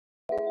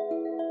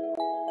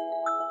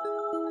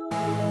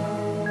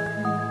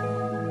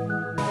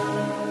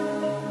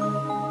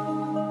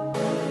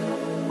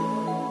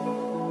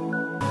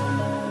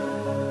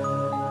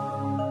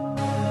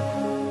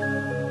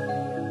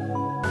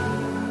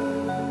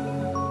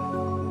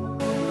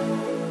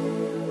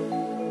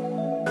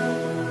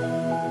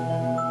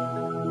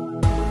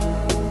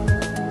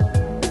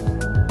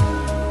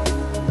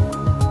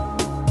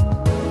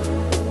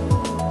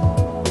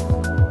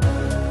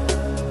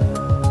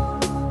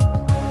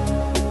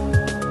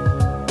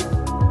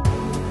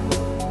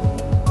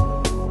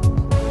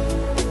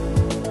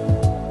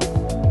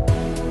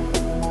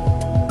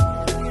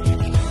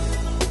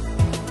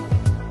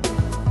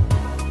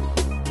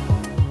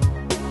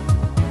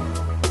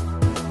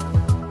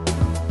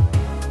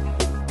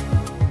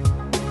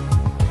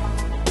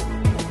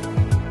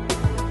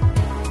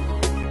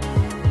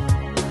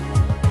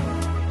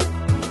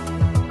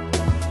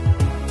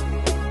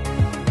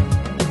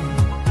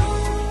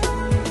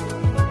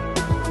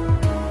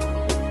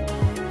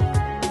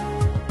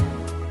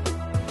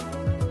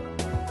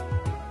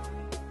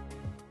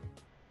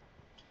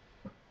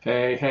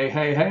Hey, hey,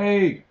 hey,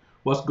 hey.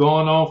 What's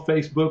going on,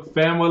 Facebook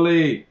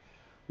family?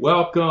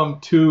 Welcome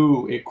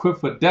to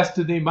Equipped for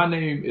Destiny. My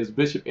name is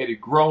Bishop Eddie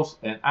Gross,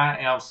 and I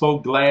am so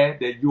glad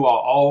that you are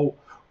all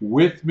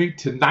with me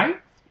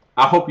tonight.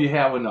 I hope you're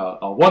having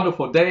a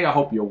wonderful day. I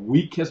hope your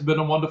week has been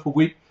a wonderful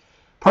week.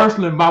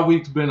 Personally, my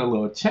week's been a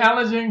little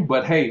challenging,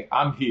 but hey,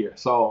 I'm here.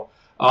 So,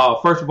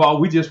 first of all,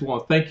 we just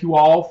want to thank you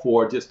all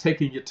for just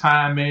taking your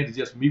time, man, to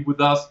just meet with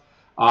us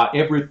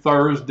every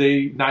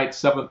Thursday night,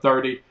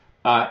 7:30,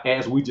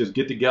 as we just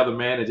get together,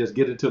 man, and just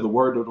get into the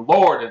Word of the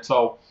Lord. And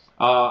so,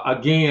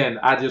 again,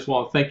 I just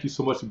want to thank you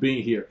so much for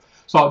being here.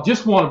 So, I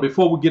just want to,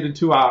 before we get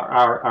into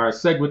our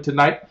segment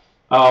tonight,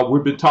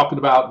 we've been talking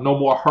about no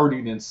more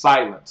hurting in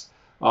silence.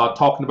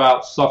 Talking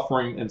about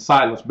suffering in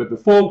silence. But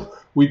before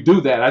we do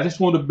that, I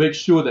just want to make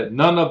sure that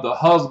none of the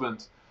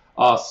husbands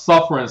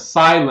suffer in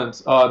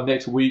silence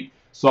next week.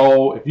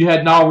 So if you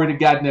hadn't already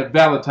gotten that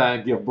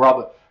Valentine gift,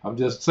 brother, I'm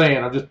just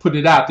saying, I'm just putting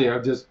it out there.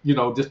 I'm just,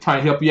 just trying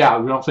to help you out.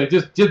 You know what I'm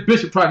saying? Just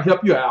Bishop trying to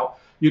help you out.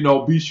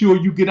 Be sure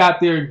you get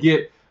out there and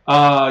get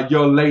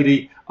your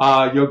lady,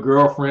 your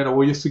girlfriend,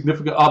 or your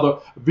significant other.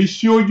 Be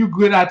sure you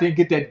get out there and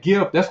get that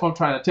gift. That's what I'm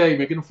trying to tell you,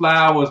 man. Get the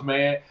flowers,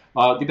 man.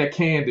 Get that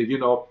candy,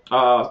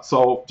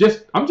 So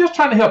I'm just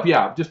trying to help you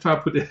out. Just trying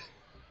to put that,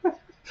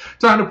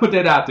 trying to put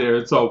that out there.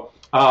 And so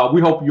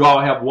we hope you all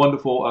have a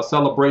wonderful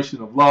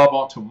celebration of love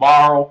on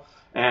tomorrow.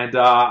 And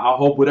I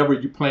hope whatever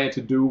you plan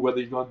to do, whether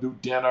you're going to do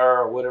dinner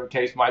or whatever the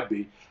case might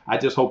be, I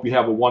just hope you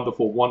have a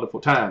wonderful, wonderful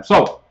time.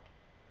 So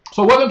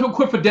welcome to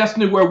Equip for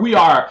Destiny, where we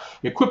are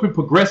equipping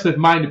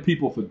progressive-minded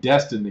people for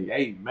destiny.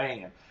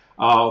 Amen.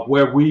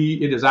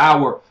 It is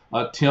our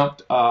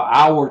attempt,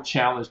 our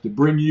challenge to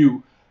bring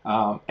you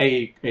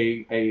a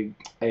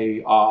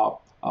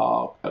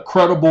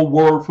credible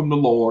word from the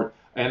Lord.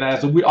 And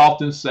as we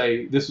often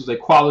say, this is a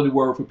quality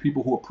word for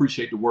people who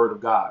appreciate the word of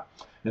God.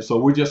 And so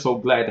we're just so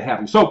glad to have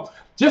you. So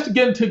just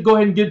to go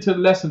ahead and get into the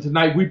lesson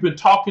tonight, we've been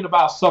talking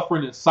about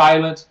suffering in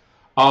silence.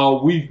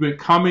 We've been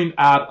coming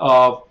out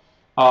of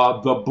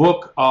the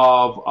book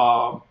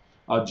of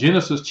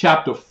Genesis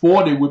chapter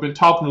 40. We've been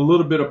talking a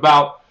little bit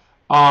about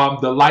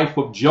the life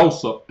of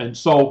Joseph. And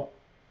so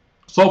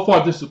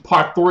far, this is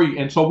part 3.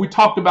 And so we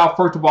talked about,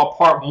 first of all,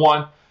 part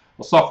 1,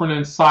 suffering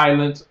in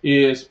silence,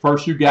 is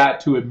first you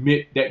got to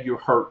admit that you're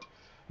hurt.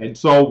 And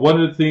so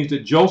one of the things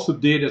that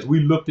Joseph did as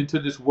we looked into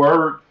this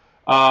word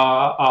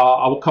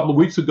a couple of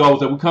weeks ago is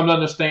that we come to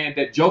understand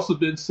that Joseph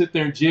didn't sit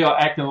there in jail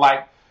acting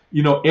like,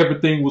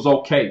 everything was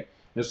okay.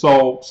 And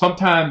so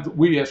sometimes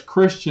we as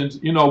Christians,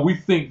 we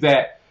think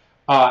that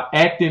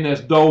acting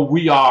as though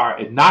we are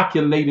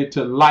inoculated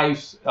to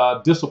life's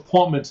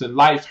disappointments and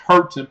life's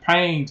hurts and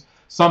pains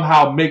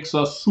somehow makes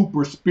us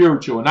super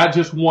spiritual. And I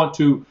just want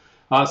to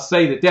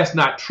say that that's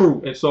not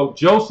true. And so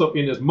Joseph,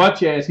 in as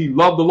much as he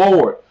loved the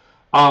Lord,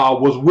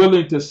 was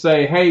willing to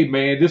say, hey,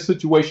 man, this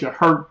situation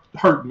hurt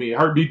me. It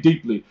hurt me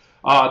deeply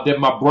that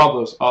my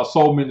brothers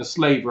sold me into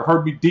slavery. It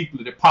hurt me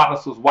deeply that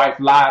Potiphar's wife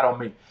lied on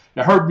me.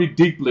 It hurt me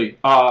deeply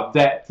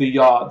that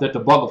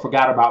the brother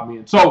forgot about me.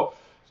 And so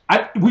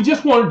we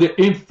just wanted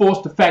to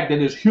enforce the fact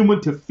that it's human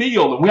to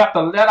feel, and we have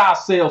to let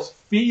ourselves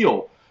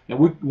feel. And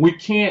we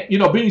can't,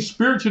 being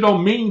spiritual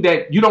don't mean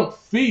that you don't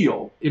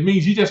feel. It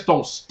means you just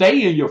don't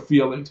stay in your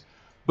feelings,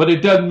 but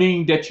it doesn't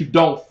mean that you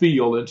don't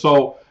feel. And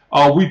so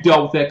we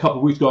dealt with that a couple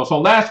of weeks ago. So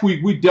last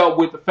week we dealt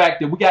with the fact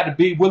that we got to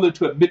be willing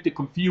to admit the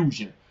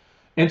confusion.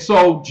 And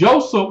so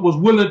Joseph was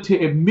willing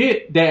to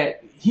admit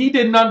that he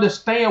didn't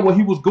understand what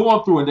he was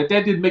going through and that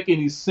didn't make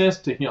any sense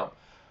to him.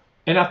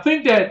 And I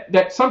think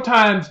that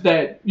sometimes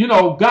that,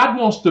 God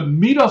wants to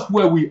meet us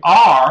where we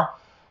are,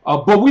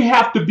 but we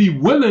have to be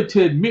willing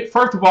to admit,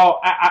 first of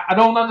all, I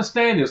don't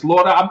understand this,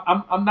 Lord.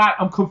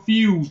 I'm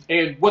confused,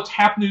 and what's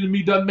happening to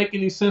me doesn't make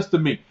any sense to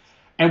me.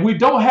 And we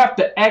don't have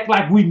to act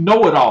like we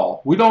know it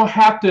all. We don't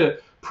have to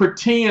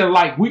pretend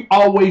like we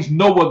always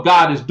know what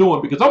God is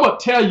doing. Because I'm going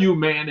to tell you,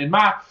 man, in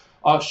my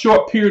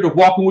short period of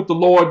walking with the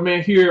Lord,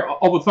 man, here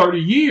over 30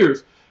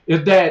 years,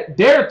 is that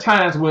there are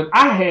times when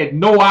I had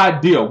no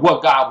idea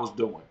what God was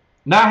doing.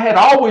 Now, I had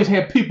always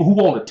had people who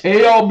want to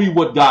tell me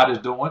what God is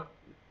doing.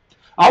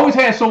 I always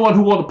had someone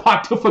who wanted to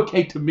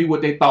pontificate to me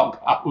what they thought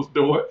God was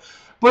doing.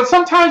 But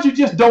sometimes you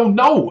just don't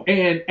know.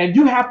 And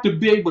you have to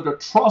be able to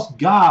trust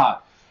God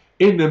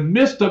in the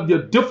midst of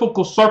your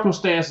difficult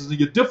circumstances and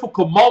your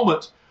difficult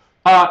moments,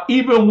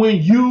 even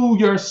when you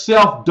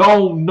yourself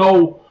don't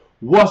know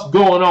what's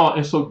going on.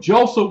 And so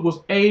Joseph was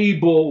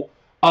able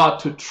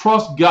to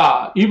trust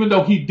God, even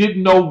though he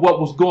didn't know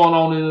what was going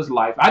on in his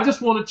life. I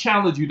just want to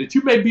challenge you that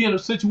you may be in a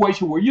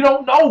situation where you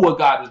don't know what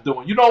God is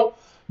doing. You don't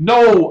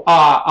know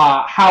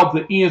how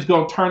the end is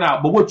going to turn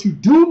out. But what you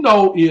do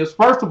know is,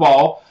 first of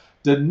all,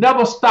 to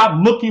never stop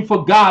looking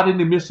for God in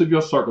the midst of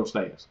your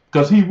circumstance,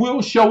 because he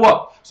will show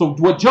up. So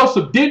what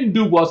Joseph didn't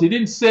do was he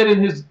didn't sit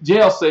in his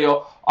jail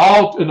cell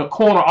all in a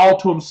corner all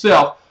to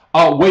himself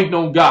waiting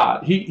on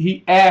God.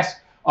 He asked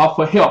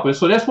for help. And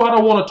so that's what I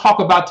want to talk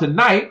about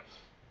tonight,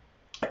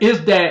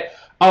 is that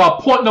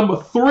point number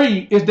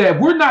 3 is that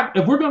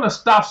if we're going to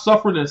stop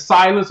suffering in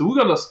silence, and we're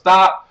going to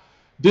stop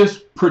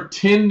this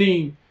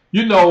pretending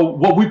you know,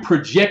 what we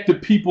project to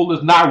people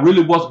is not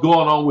really what's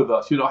going on with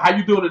us. You know, how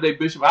you doing today,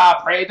 Bishop?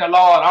 Praise the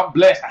Lord. I'm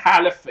blessed,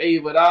 highly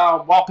favored.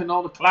 I'm walking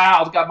on the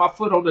clouds, got my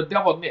foot on the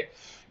devil's neck.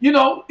 You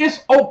know, it's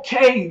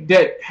okay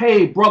that,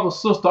 hey, brother,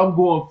 sister, I'm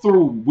going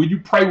through. Will you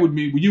pray with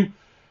me? Will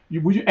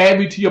you add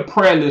me to your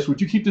prayer list?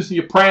 Would you keep this in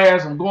your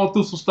prayers? I'm going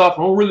through some stuff.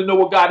 I don't really know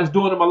what God is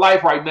doing in my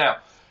life right now.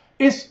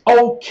 It's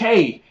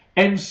okay.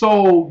 And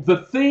so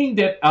the thing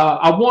that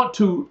I want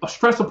to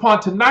stress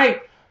upon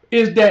tonight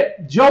is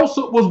that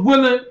Joseph was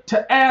willing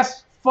to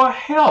ask for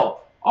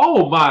help.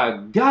 Oh my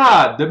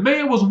God, the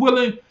man was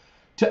willing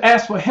to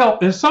ask for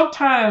help. And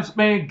sometimes,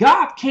 man,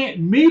 God can't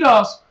meet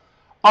us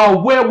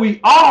where we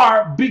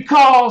are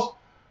because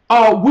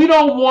we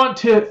don't want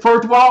to,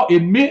 first of all,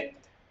 admit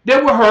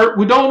that we're hurt.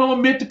 We don't want to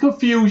admit the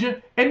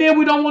confusion. And then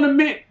we don't want to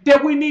admit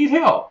that we need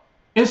help.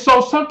 And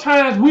so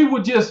sometimes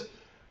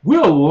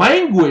we'll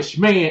languish,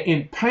 man,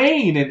 in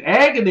pain and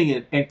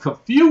agony and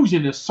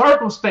confusion and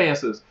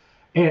circumstances.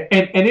 And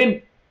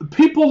then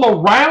people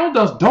around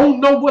us don't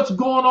know what's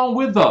going on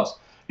with us.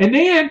 And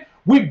then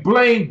we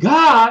blame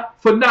God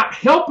for not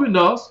helping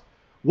us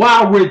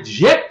while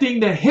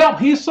rejecting the help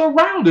he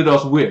surrounded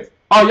us with.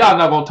 Oh, y'all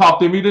not going to talk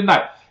to me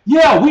tonight.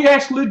 Yeah, we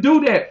actually do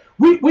that.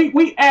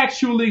 We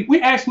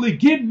actually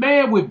get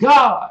mad with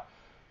God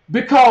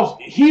because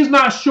he's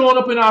not showing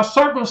up in our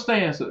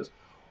circumstances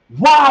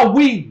while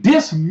we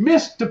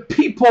dismiss the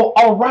people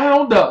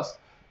around us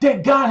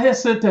that God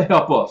has sent to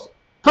help us.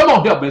 Come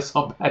on, help me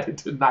somebody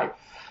tonight.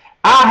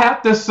 I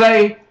have to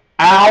say,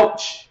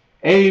 ouch,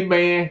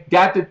 amen.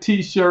 Got the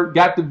t-shirt,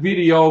 got the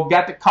video,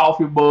 got the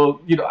coffee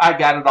mug. You know, I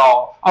got it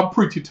all. I'm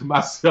preaching to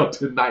myself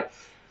tonight.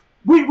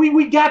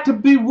 We got to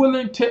be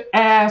willing to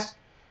ask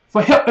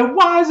for help. And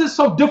why is it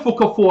so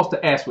difficult for us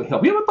to ask for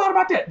help? You ever thought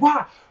about that?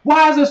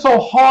 Why is it so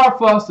hard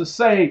for us to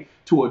say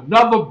to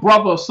another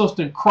brother or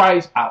sister in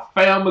Christ, our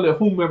family, or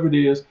whomever it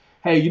is,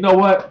 hey, you know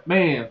what,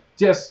 man,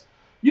 just,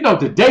 you know,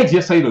 today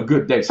just ain't a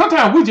good day.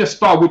 Sometimes we just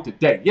start with the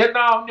day. Yeah,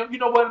 no, you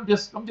know what, I'm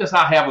just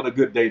not having a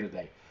good day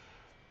today.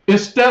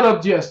 Instead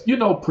of just, you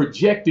know,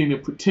 projecting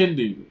and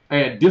pretending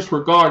and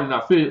disregarding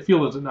our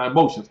feelings and our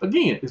emotions.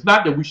 Again, it's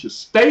not that we should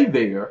stay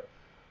there,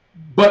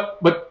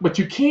 but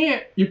you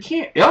can't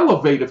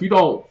elevate if you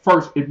don't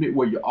first admit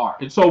where you are.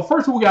 And so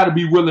first we got to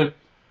be willing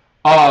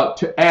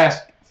to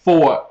ask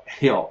for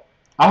help.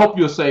 I hope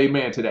you'll say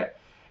amen to that.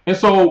 And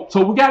so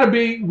we got to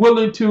be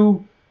willing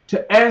to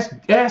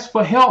ask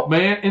for help,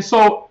 man. And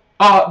so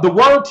the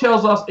word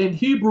tells us in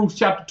Hebrews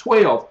chapter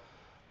 12,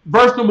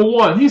 verse number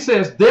 1, he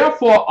says,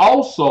 therefore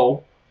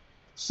also,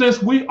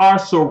 since we are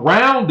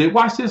surrounded,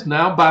 watch this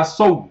now, by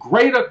so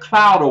great a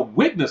cloud of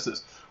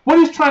witnesses. What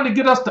he's trying to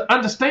get us to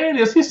understand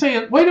is he's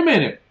saying, wait a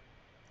minute,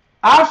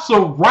 I've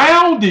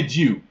surrounded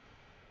you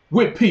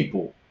with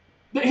people.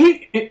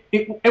 And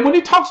when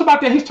he talks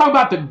about that, he's talking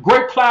about the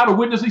great cloud of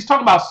witnesses. He's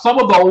talking about some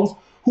of those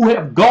who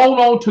have gone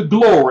on to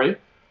glory,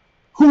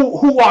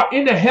 who are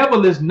in the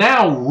heavens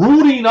now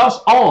rooting us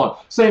on,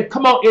 saying,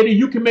 come on, Eddie,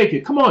 you can make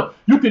it. Come on,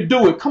 you can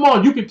do it. Come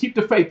on, you can keep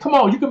the faith. Come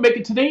on, you can make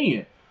it to the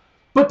end.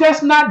 But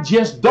that's not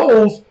just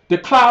those, the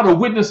cloud of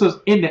witnesses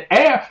in the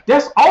air.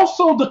 That's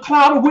also the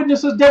cloud of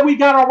witnesses that we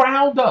got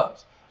around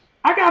us.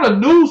 I got a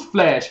news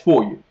flash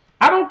for you.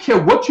 I don't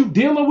care what you're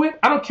dealing with.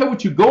 I don't care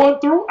what you're going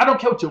through. I don't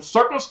care what your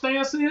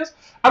circumstance is.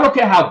 I don't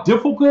care how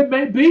difficult it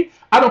may be.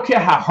 I don't care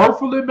how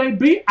hurtful it may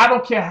be. I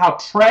don't care how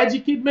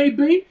tragic it may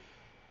be.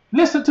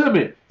 Listen to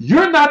me.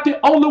 You're not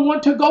the only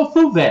one to go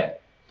through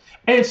that.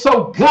 And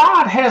so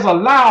God has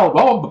allowed,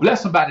 I'm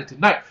blessed about it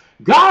tonight.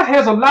 God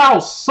has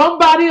allowed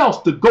somebody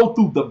else to go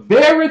through the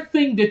very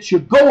thing that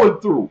you're going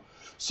through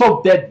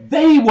so that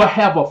they will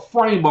have a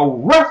frame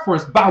of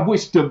reference by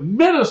which to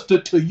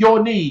minister to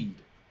your need.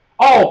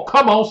 Oh,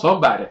 come on,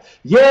 somebody.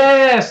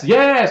 Yes.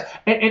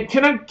 And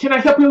can I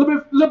help you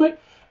a little bit?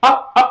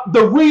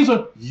 The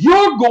reason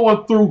you're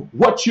going through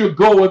what you're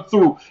going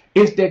through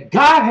is that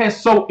God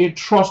has so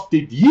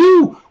entrusted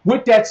you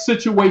with that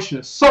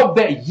situation so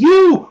that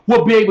you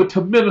will be able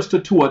to minister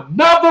to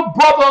another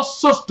brother or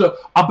sister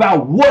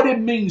about what it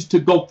means to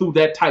go through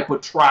that type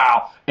of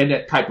trial and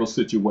that type of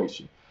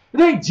situation. It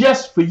ain't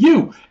just for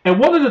you. And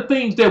one of the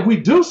things that we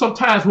do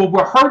sometimes when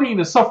we're hurting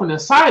and suffering in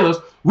silence,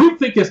 we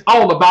think it's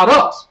all about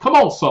us. Come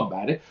on,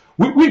 somebody.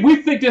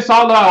 We think it's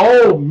all about,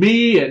 oh,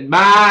 me and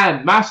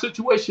my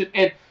situation.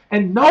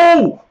 And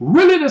no,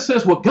 really in a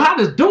sense, what God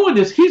is doing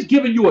is he's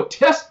giving you a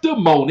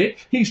testimony.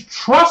 He's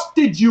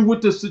trusted you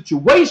with the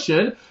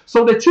situation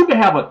so that you can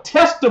have a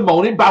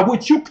testimony by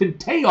which you can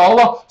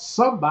tell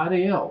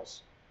somebody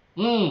else.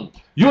 You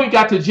ain't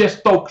got to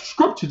just throw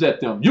scriptures at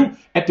them. You,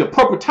 at the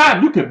appropriate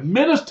time, you can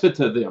minister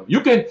to them.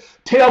 You can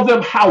tell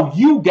them how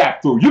you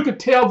got through. You can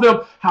tell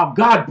them how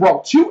God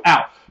brought you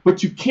out.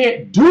 But you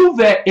can't do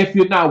that if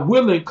you're not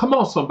willing, come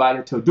on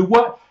somebody, to do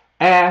what?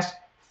 Ask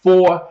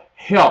for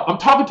help. I'm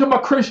talking to my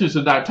Christians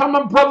tonight. I'm talking to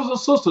my brothers and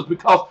sisters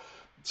because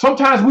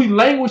sometimes we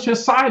languish in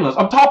silence.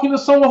 I'm talking to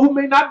someone who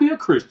may not be a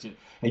Christian.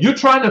 And you're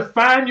trying to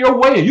find your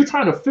way. And you're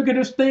trying to figure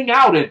this thing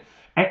out.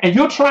 And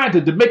you're trying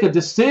to make a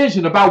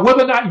decision about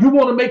whether or not you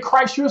want to make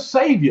Christ your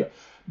Savior.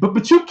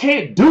 But you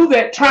can't do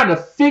that trying to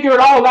figure it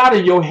all out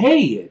in your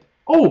head.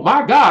 Oh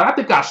my God, I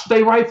think I'll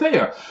stay right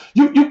there.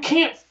 You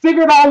can't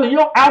figure it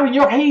all out in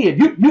your head.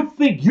 You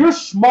think you're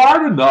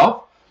smart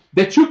enough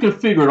that you can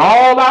figure it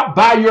all out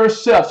by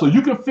yourself. So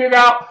you can figure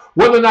out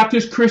whether or not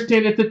this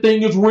Christianity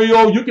thing is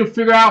real. You can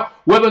figure out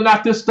whether or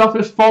not this stuff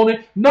is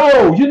phony.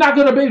 No, you're not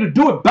going to be able to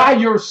do it by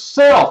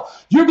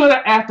yourself. You're going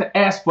to have to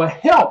ask for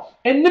help.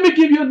 And let me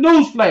give you a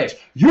news flash.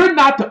 You're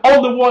not the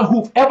only one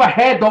who've ever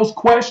had those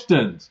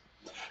questions.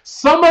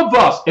 Some of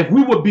us, if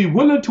we would be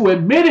willing to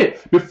admit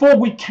it, before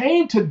we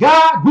came to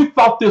God, we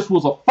thought this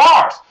was a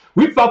farce.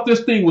 We thought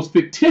this thing was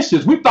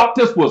fictitious. We thought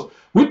this was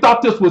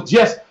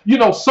just,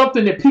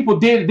 something that people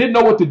did and didn't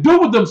know what to do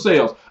with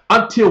themselves,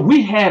 until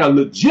we had a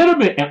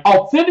legitimate and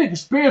authentic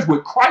experience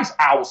with Christ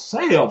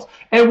ourselves.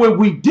 And when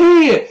we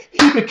did,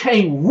 he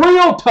became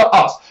real to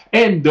us.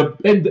 And the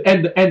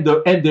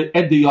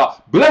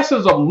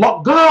blessings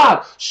of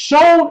God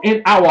shone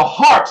in our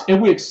hearts,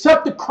 and we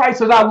accepted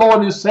Christ as our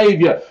Lord and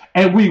Savior,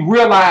 and we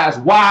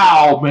realized,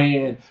 wow,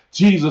 man,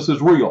 Jesus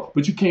is real.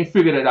 But you can't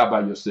figure that out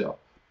by yourself.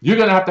 You're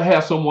going to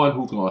have someone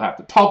who's going to have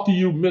to talk to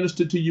you,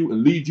 minister to you,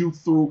 and lead you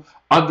through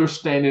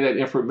understanding that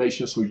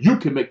information so you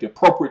can make the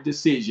appropriate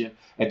decision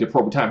at the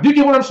appropriate time. Do you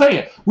get what I'm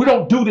saying? We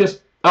don't do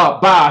this by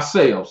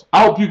ourselves.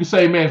 I hope you can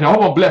say, man, I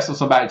hope I'm blessing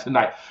somebody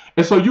tonight.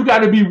 And so you got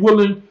to be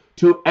willing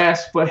to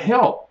ask for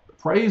help.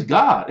 Praise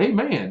God.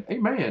 Amen.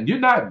 Amen. You're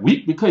not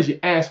weak because you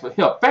ask for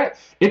help. In fact,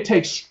 it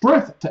takes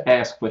strength to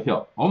ask for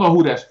help. I don't know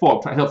who that's for.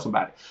 I'm trying to help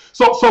somebody.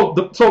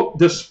 So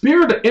the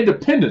spirit of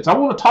independence, I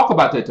want to talk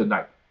about that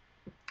tonight.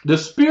 The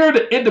spirit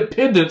of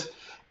independence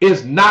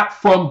is not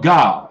from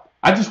God.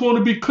 I just want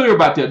to be clear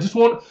about that. Just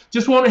want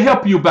to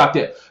help you about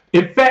that.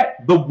 In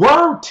fact, the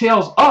word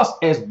tells us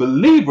as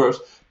believers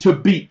to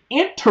be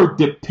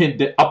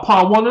interdependent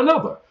upon one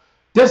another.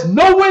 There's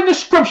nowhere in the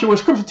scripture where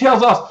scripture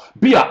tells us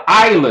be an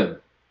island,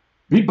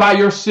 be by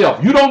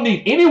yourself. You don't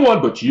need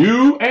anyone but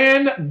you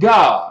and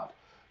God.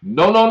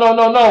 No.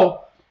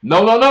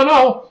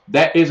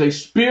 That is a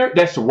spirit.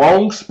 That's the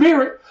wrong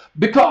spirit,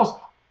 because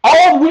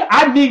all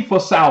I need for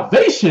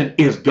salvation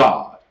is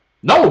God.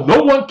 No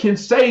one can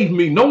save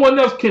me. No one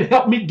else can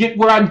help me get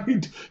where I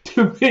need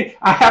to be.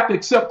 I have to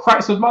accept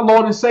Christ as my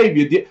Lord and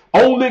Savior.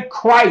 Only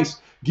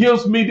Christ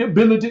gives me the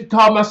ability to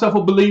call myself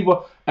a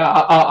believer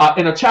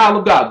and a child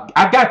of God.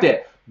 I got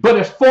that. But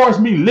as far as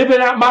me living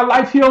out my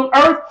life here on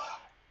earth,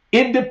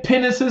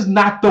 independence is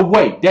not the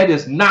way. That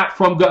is not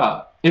from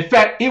God. In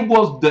fact, it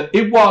was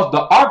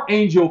the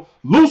archangel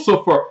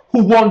Lucifer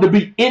who wanted to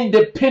be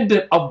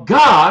independent of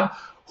God,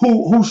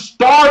 who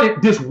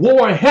started this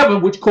war in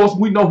heaven, which of course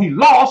we know he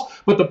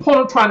lost. But the point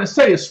I'm trying to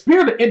say is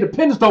spirit of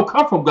independence don't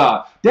come from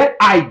God. That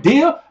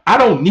idea, I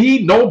don't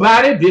need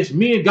nobody, just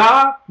me and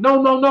God.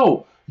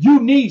 No. You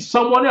need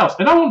someone else.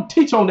 And I want to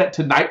teach on that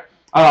tonight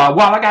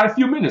while I got a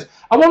few minutes.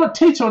 I want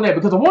to teach on that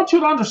because I want you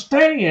to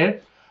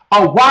understand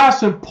why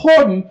it's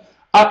important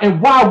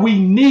and why we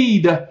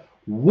need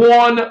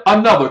one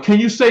another. Can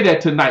you say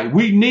that tonight?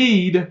 We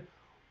need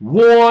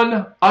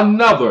one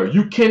another.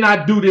 You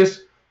cannot do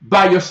this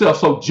by yourself.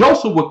 So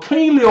Joseph was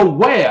keenly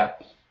aware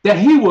that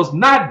he was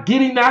not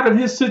getting out of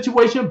his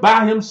situation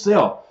by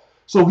himself.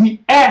 So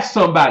he asked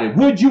somebody,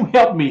 would you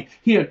help me?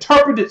 He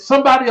interpreted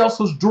somebody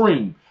else's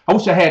dream. I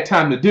wish I had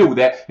time to deal with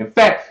that. In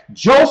fact,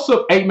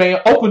 Joseph,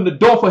 amen, opened the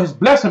door for his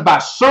blessing by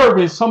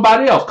serving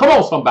somebody else. Come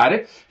on,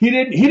 somebody. He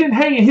didn't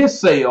hang in his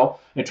cell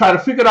and try to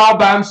figure it all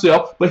by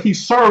himself, but he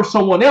served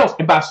someone else.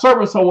 And by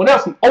serving someone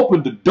else, he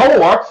opened the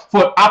door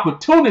for an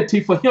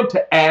opportunity for him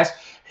to ask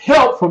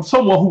help from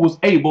someone who was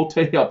able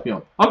to help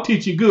him. I'm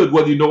teaching good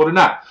whether you know it or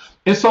not.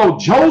 And so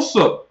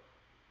Joseph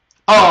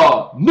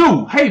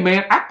knew, hey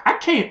man, I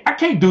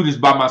can't do this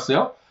by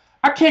myself.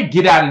 I can't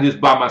get out of this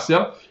by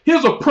myself.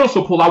 Here's a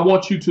principle I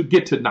want you to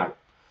get tonight.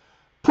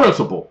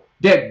 Principle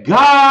that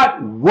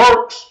God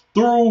works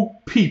through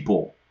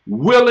people,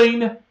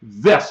 willing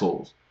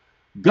vessels.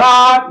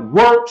 God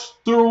works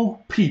through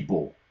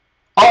people,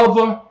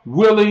 other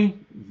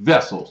willing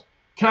vessels.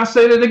 Can I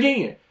say that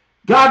again?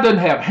 God doesn't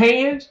have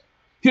hands.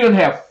 He doesn't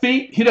have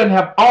feet. He doesn't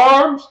have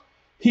arms.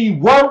 He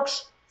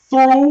works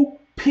through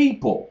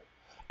people.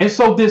 And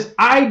so this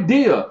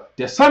idea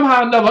that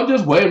somehow or another, I'm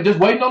just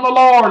waiting on the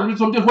Lord.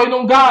 I'm just waiting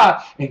on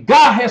God. And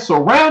God has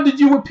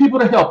surrounded you with people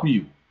to help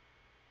you.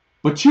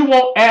 But you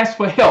won't ask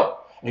for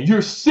help. And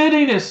you're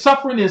sitting and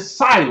suffering in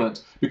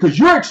silence because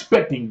you're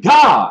expecting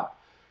God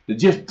to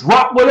just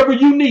drop whatever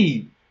you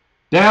need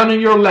down in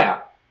your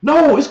lap.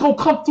 No, it's going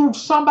to come through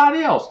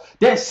somebody else.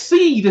 That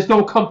seed is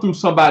going to come through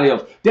somebody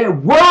else.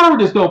 That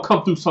word is going to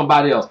come through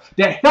somebody else.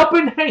 That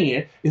helping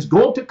hand is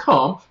going to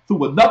come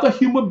through another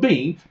human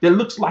being that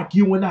looks like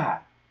you and I.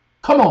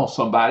 Come on,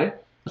 somebody.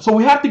 So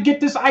we have to get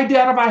this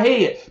idea out of our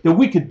head that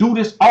we can do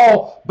this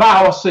all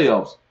by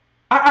ourselves.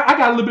 I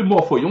got a little bit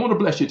more for you. I want to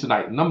bless you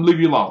tonight, and I'm going to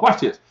leave you alone.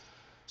 Watch this.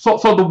 So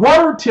the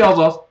word tells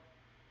us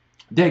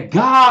that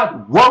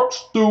God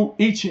works through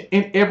each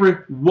and every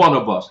one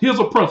of us. Here's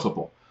a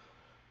principle.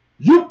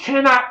 You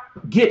cannot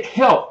get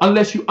help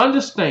unless you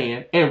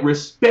understand and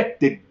respect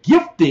the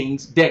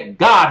giftings that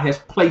God has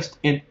placed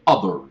in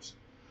others.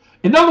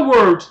 In other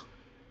words,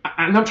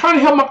 and I'm trying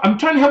to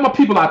help my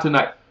people out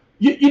tonight.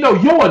 You know,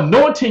 your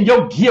anointing,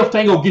 your gift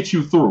ain't gonna get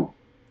you through.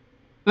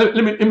 Let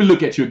me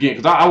look at you again,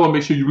 because I want to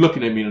make sure you're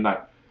looking at me tonight.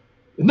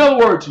 In other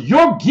words,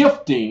 your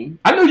gifting,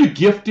 I know you're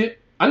gifted.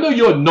 I know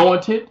you're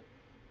anointed.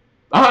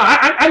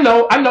 I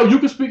know you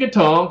can speak in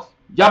tongues.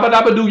 Yabba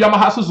dabba do,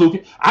 Yamaha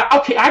Suzuki.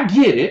 Okay, I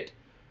get it.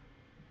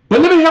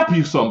 But let me help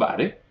you,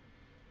 somebody.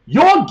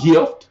 Your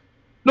gift,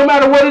 no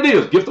matter what it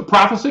is, gift of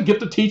prophecy,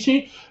 gift of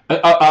teaching,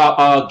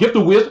 gift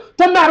of wisdom,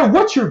 doesn't matter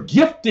what your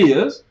gift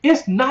is,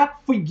 it's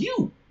not for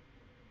you.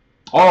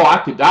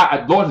 Oh,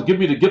 Lord has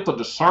given me the gift of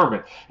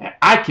discernment, and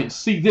I can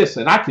see this,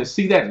 and I can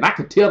see that, and I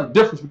can tell the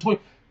difference between,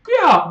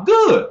 yeah,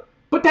 good,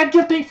 but that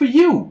gift ain't for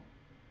you.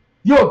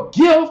 Your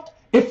gift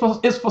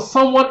is for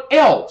someone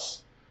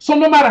else. So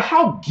no matter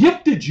how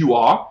gifted you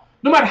are,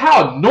 no matter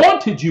how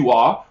anointed you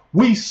are,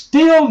 we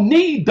still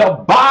need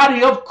the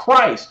body of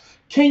Christ.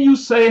 Can you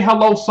say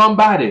hello,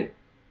 somebody?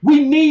 We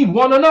need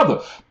one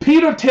another.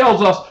 Peter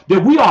tells us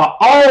that we are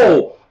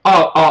all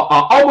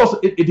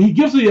he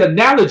gives the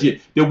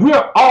analogy that we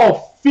are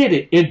all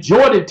fitted and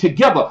jointed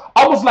together,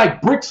 almost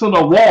like bricks on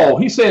a wall.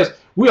 He says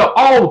we are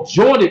all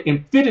jointed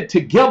and fitted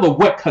together,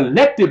 where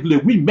collectively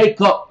we make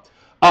up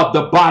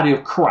the body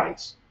of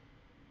Christ.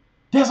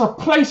 There's a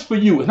place for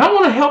you, and I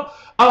want to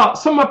help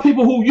some of my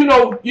people who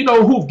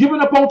who've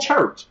given up on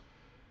church.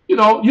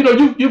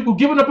 You've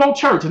given up on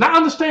church, and I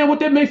understand what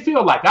that may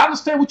feel like. I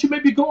understand what you may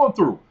be going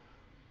through.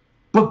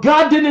 But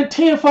God didn't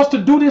intend for us to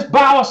do this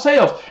by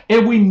ourselves.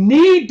 And we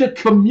need the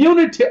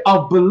community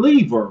of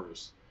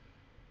believers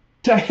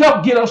to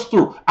help get us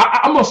through.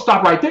 I'm going to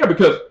stop right there,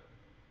 because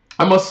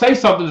I'm going to say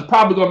something that's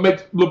probably going to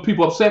make little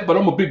people upset, but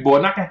I'm a big boy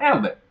and I can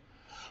handle it.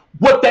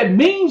 What that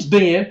means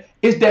then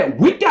is that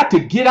we got to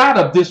get out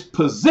of this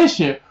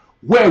position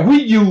where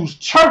we use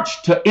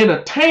church to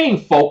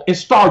entertain folk and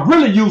start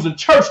really using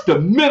church to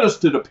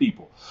minister to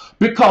people.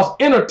 Because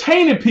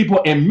entertaining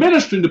people and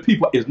ministering to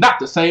people is not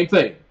the same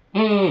thing.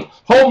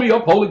 Hold me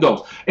up, Holy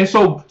Ghost. And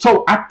so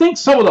I think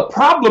some of the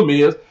problem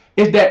is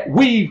that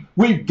we've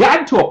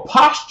gotten to a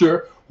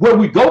posture where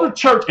we go to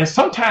church and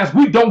sometimes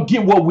we don't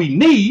get what we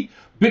need,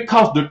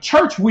 because the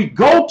church we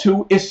go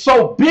to is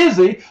so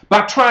busy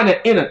by trying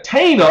to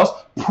entertain us,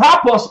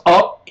 prop us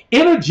up,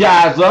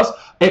 energize us,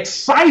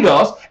 excite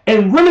us,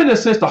 and really, in a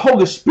sense, the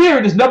Holy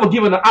Spirit is never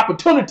given an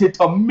opportunity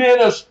to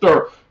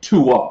minister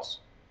to us.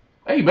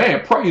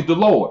 Amen. Praise the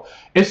Lord.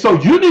 And so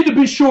you need to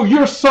be sure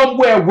you're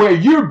somewhere where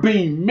you're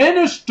being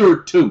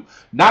ministered to,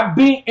 not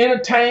being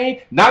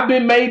entertained, not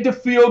being made to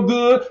feel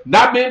good,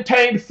 not being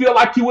entertained to feel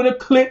like you in a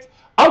clique.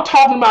 I'm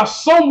talking about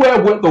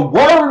somewhere where the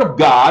Word of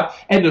God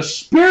and the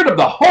Spirit of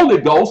the Holy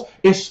Ghost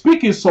is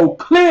speaking so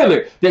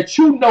clearly that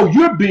you know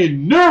you're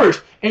being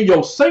nourished in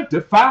your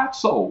sanctified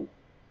soul.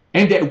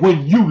 And that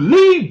when you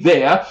leave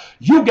there,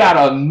 you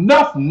got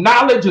enough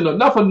knowledge and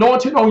enough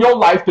anointing on your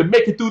life to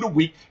make it through the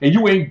week, and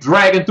you ain't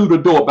dragging through the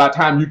door by the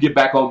time you get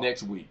back on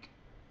next week.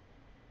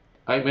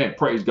 Amen.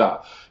 Praise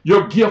God.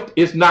 Your gift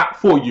is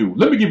not for you.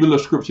 Let me give you a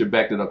little scripture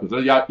back that up,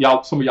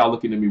 because some of y'all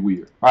looking at me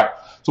weird. All right.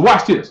 So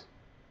watch this.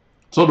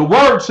 So the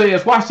word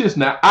says, watch this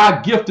now,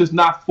 our gift is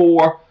not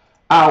for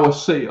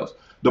ourselves.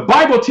 The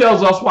Bible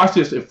tells us, watch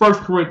this, in 1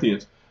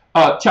 Corinthians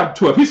chapter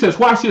 12. He says,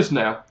 watch this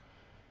now.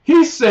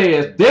 He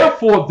says,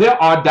 therefore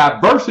there are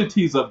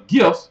diversities of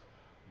gifts,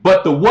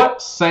 but the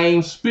what?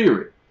 Same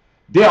Spirit.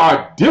 There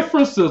are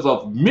differences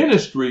of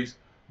ministries,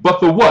 but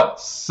the what?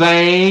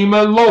 Same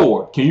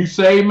Lord. Can you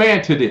say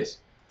amen to this?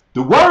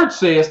 The word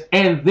says,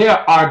 and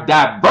there are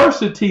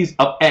diversities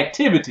of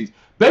activities.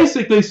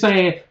 Basically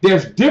saying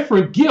there's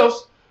different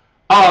gifts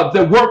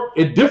that work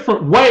in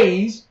different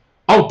ways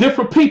on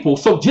different people.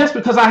 So just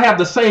because I have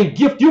the same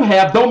gift you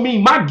have, don't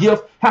mean my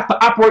gift have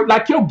to operate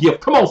like your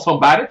gift. Come on,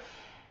 somebody.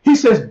 He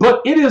says,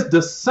 but it is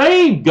the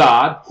same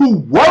God who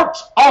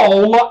works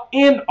all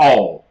in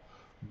all.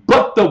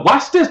 But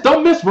watch this,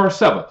 don't miss verse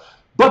 7.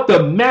 But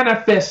the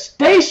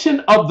manifestation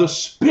of the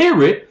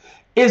Spirit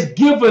is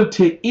given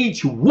to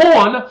each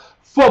one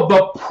for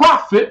the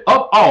profit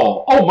of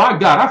all. Oh my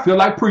God, I feel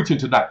like preaching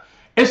tonight.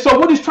 And so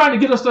what he's trying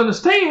to get us to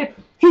understand,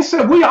 he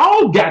said we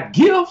all got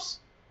gifts.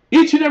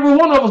 Each and every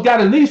one of us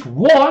got at least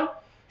one.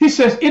 He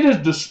says it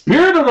is the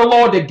Spirit of the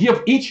Lord that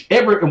gives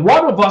every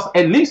one of us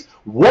at least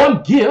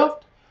one gift.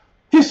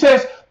 He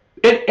says,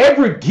 and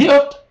every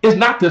gift is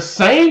not the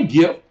same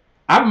gift.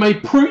 I may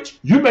preach,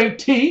 you may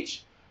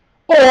teach,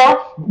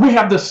 or we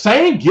have the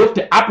same gift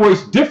that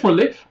operates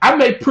differently. I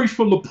may preach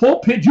from the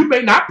pulpit. You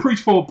may not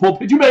preach from a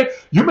pulpit. You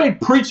may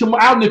preach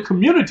out in the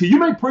community. You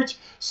may preach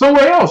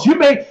somewhere else. Your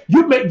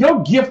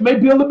gift may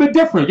be a little bit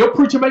different. Your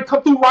preacher may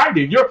come through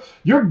writing.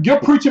 Your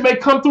preacher may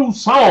come through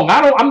song.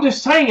 I'm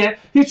just saying,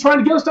 he's trying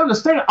to get us to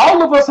understand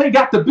all of us ain't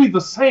got to be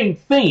the same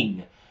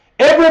thing.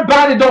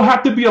 Everybody don't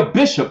have to be a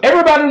bishop.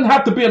 Everybody don't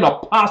have to be an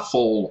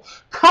apostle.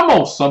 Come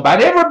on,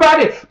 somebody.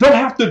 Everybody don't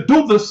have to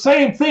do the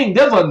same thing.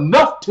 There's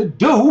enough to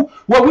do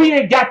where we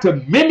ain't got to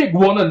mimic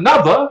one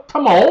another.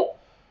 Come on.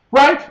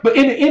 Right? But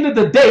in the end of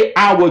the day,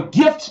 our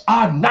gifts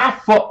are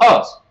not for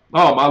us.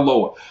 Oh, my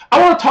Lord.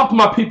 I want to talk to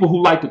my people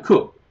who like to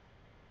cook.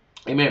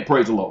 Amen.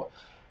 Praise the Lord.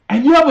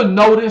 And you ever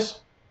notice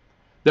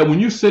that when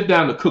you sit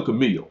down to cook a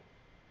meal,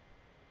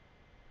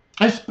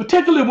 and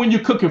particularly when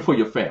you're cooking for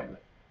your family,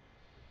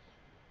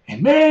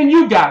 and man,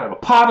 you got a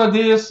pot of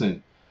this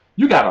and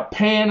you got a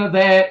pan of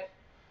that,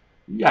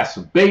 you got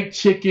some baked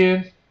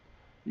chicken,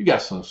 you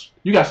got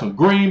some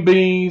green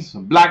beans,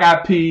 some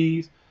black-eyed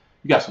peas,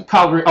 you got some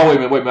collard greens. Oh, wait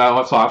a minute.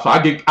 I'm sorry.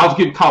 I was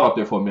getting caught up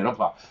there for a minute. I'm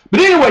sorry. But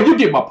anyway, you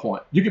get my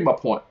point.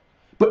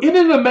 But isn't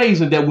it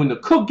amazing that when the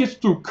cook gets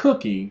through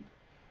cooking,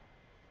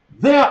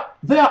 they're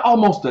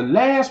almost the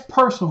last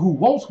person who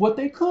wants what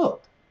they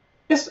cooked.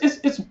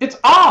 It's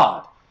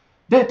odd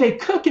that they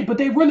cook it, but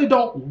they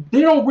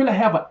don't really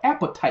have an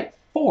appetite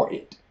for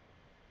it.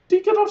 Do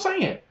you get what I'm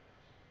saying?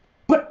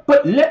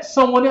 But let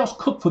someone else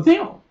cook for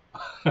them.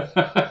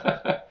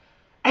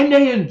 And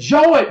they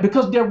enjoy it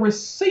because they're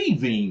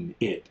receiving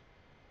it.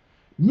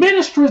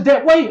 Ministry is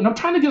that way, and I'm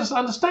trying to get us to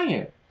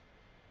understand.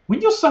 When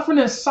you're suffering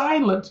in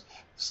silence,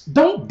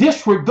 don't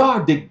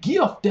disregard the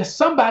gift that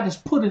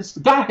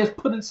God has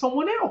put in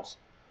someone else.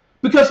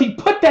 Because he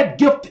put that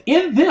gift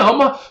in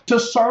them to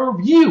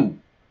serve you.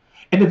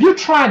 And if you're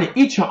trying to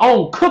eat your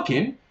own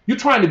cooking, you're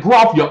trying to grow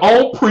off your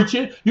own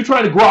preaching, you're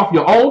trying to grow off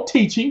your own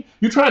teaching,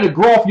 you're trying to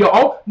grow off your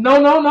own,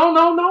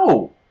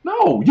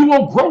 no, you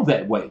won't grow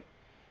that way.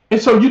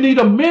 And so you need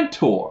a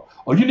mentor,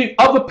 or you need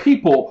other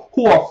people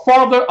who are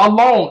farther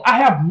along. I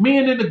have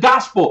men in the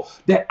gospel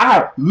that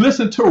I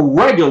listen to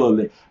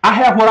regularly. I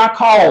have what I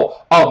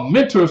call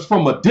mentors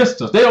from a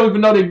distance. They don't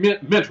even know they're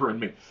mentoring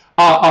me.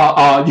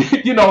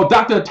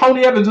 Dr.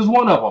 Tony Evans is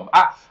one of them.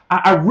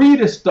 I read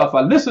his stuff.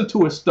 I listen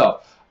to his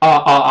stuff.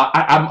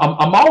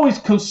 I'm always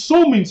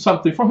consuming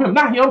something from him.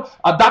 Not him,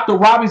 Dr.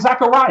 Ravi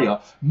Zachariah.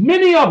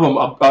 Many of them,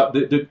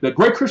 the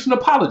great Christian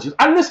apologists.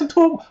 I listen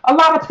to a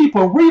lot of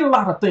people, read a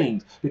lot of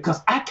things because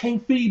I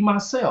can't feed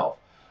myself.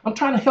 I'm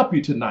trying to help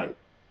you tonight.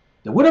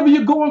 That whatever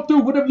you're going through,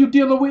 whatever you're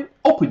dealing with,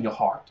 open your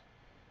heart.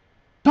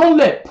 Don't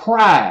let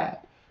pride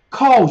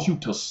cause you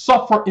to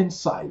suffer in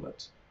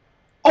silence.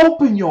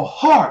 Open your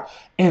heart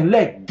and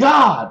let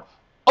God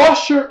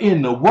usher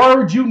in the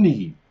word you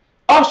need.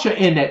 Usher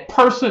in that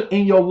person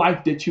in your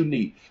life that you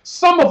need.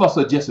 Some of us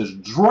are just as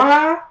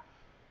dry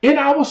in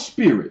our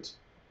spirits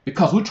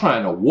because we're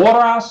trying to water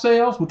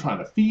ourselves, we're trying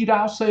to feed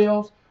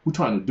ourselves, we're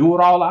trying to do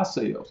it all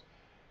ourselves.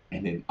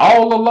 And then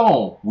all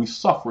along, we're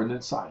suffering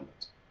in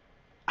silence.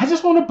 I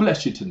just want to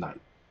bless you tonight.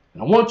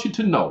 And I want you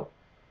to know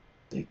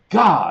that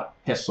God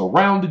has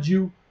surrounded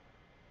you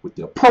with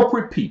the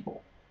appropriate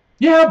people.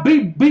 Yeah,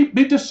 be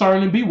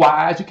discerning, be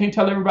wise. You can't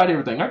tell everybody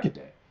everything. I get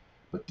that.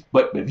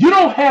 But if you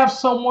don't have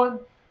someone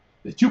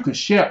that you can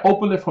share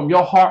openly from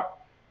your heart,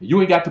 and you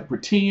ain't got to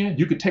pretend,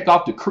 you can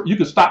you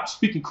can stop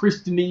speaking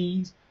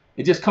Christianese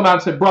and just come out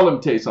and say, bro, let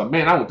me tell you something,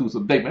 man, I went through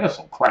some day, man, that's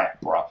some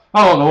crap, bro.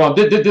 I don't know,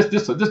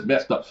 this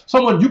messed up.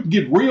 Someone you can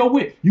get real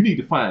with, you need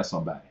to find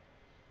somebody.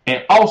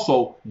 And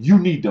also, you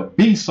need to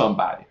be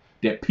somebody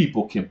that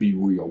people can be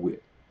real with.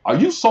 Are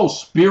you so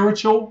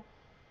spiritual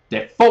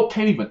that folk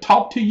can't even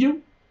talk to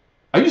you?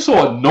 Are you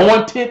so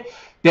anointed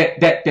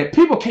that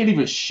people can't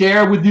even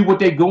share with you what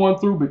they're going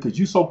through because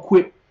you're so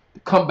quick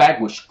to come back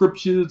with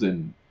scriptures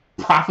and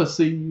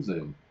prophecies?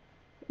 And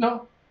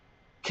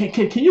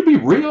can you be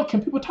real?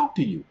 Can people talk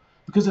to you?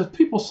 Because there's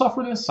people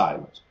suffering in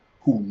silence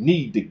who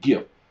need the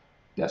gift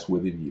that's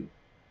within you.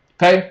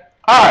 Okay?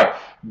 All right.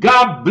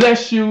 God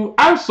bless you.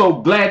 I'm so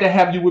glad to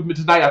have you with me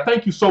tonight. I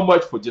thank you so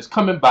much for just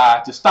coming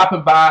by, just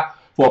stopping by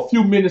for a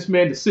few minutes,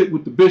 man, to sit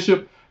with the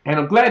bishop. And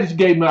I'm glad that you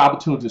gave me the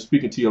opportunity to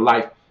speak into your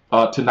life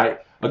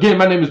tonight. Again,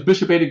 my name is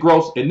Bishop Eddie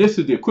Gross, and this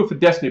is the Equipped for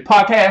Destiny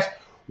podcast,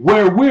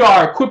 where we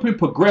are equipping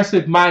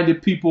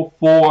progressive-minded people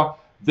for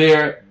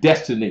their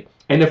destiny.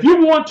 And if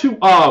you want to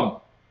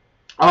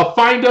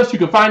find us, you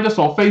can find us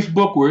on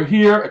Facebook. We're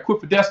here,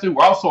 Equipped for Destiny.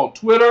 We're also on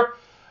Twitter.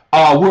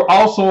 We're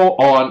also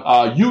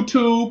on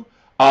YouTube.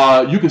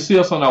 You can see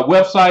us on our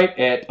website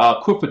at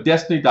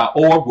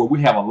equippedfordestiny.org, where we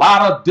have a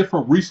lot of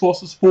different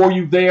resources for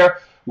you there.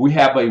 We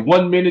have a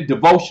 1-minute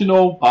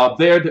devotional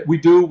there that we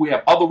do. We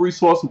have other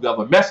resources. We have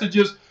other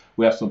messages.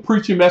 We have some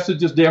preaching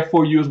messages there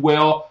for you as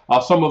well.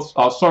 Some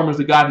of sermons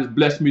that God has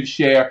blessed me to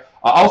share.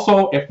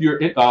 Also, if you're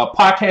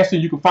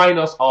podcasting, you can find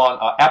us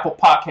on Apple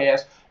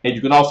Podcasts, and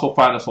you can also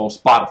find us on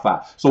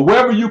Spotify. So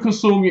wherever you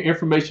consume your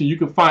information, you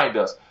can find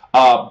us.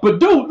 But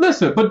do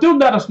let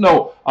us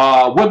know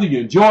whether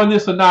you're enjoying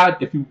this or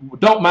not. If you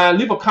don't mind,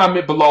 leave a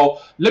comment below.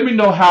 Let me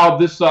know how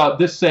this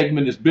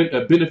segment is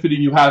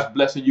benefiting you, how it's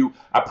blessing you.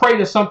 I pray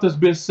that something's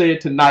been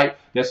said tonight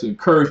that's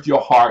encouraged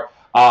your heart.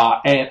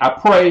 And I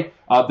pray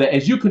that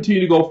as you continue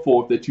to go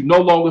forth, that you no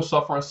longer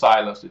suffer in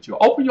silence, that you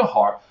open your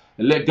heart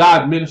and let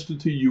God minister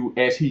to you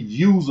as he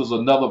uses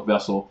another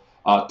vessel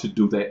to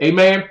do that.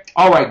 Amen.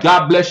 All right.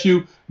 God bless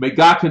you. May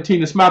God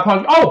continue to smile upon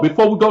you. Oh,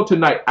 before we go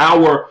tonight,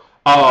 our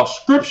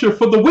scripture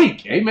for the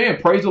week. Amen.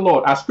 Praise the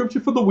Lord. Our scripture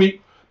for the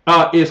week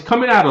is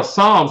coming out of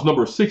Psalms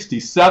number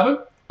 67,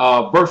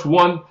 verse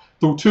 1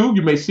 through 2.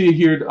 You may see it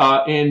here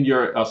in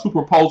your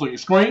superimposed on your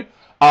screen.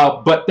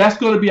 But that's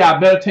going to be our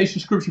meditation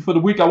scripture for the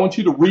week. I want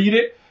you to read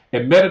it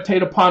and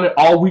meditate upon it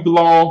all week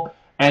long.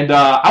 And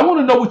I want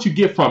to know what you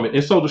get from it.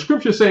 And so the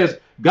scripture says,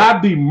 God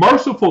be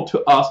merciful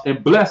to us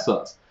and bless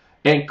us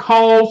and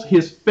cause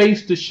his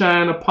face to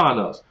shine upon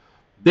us,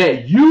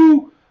 that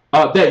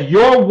that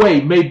your way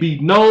may be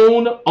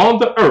known on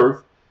the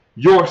earth,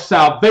 your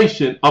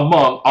salvation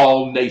among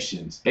all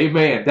nations.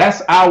 Amen.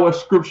 That's our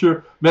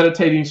scripture,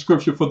 meditating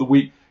scripture for the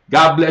week.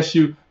 God bless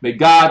you. May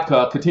God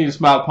continue to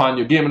smile upon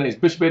you. Again, my name is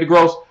Bishop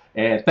Pt3,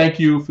 and thank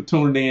you for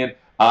tuning in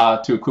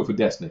to Equip for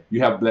Destiny. You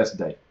have a blessed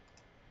day.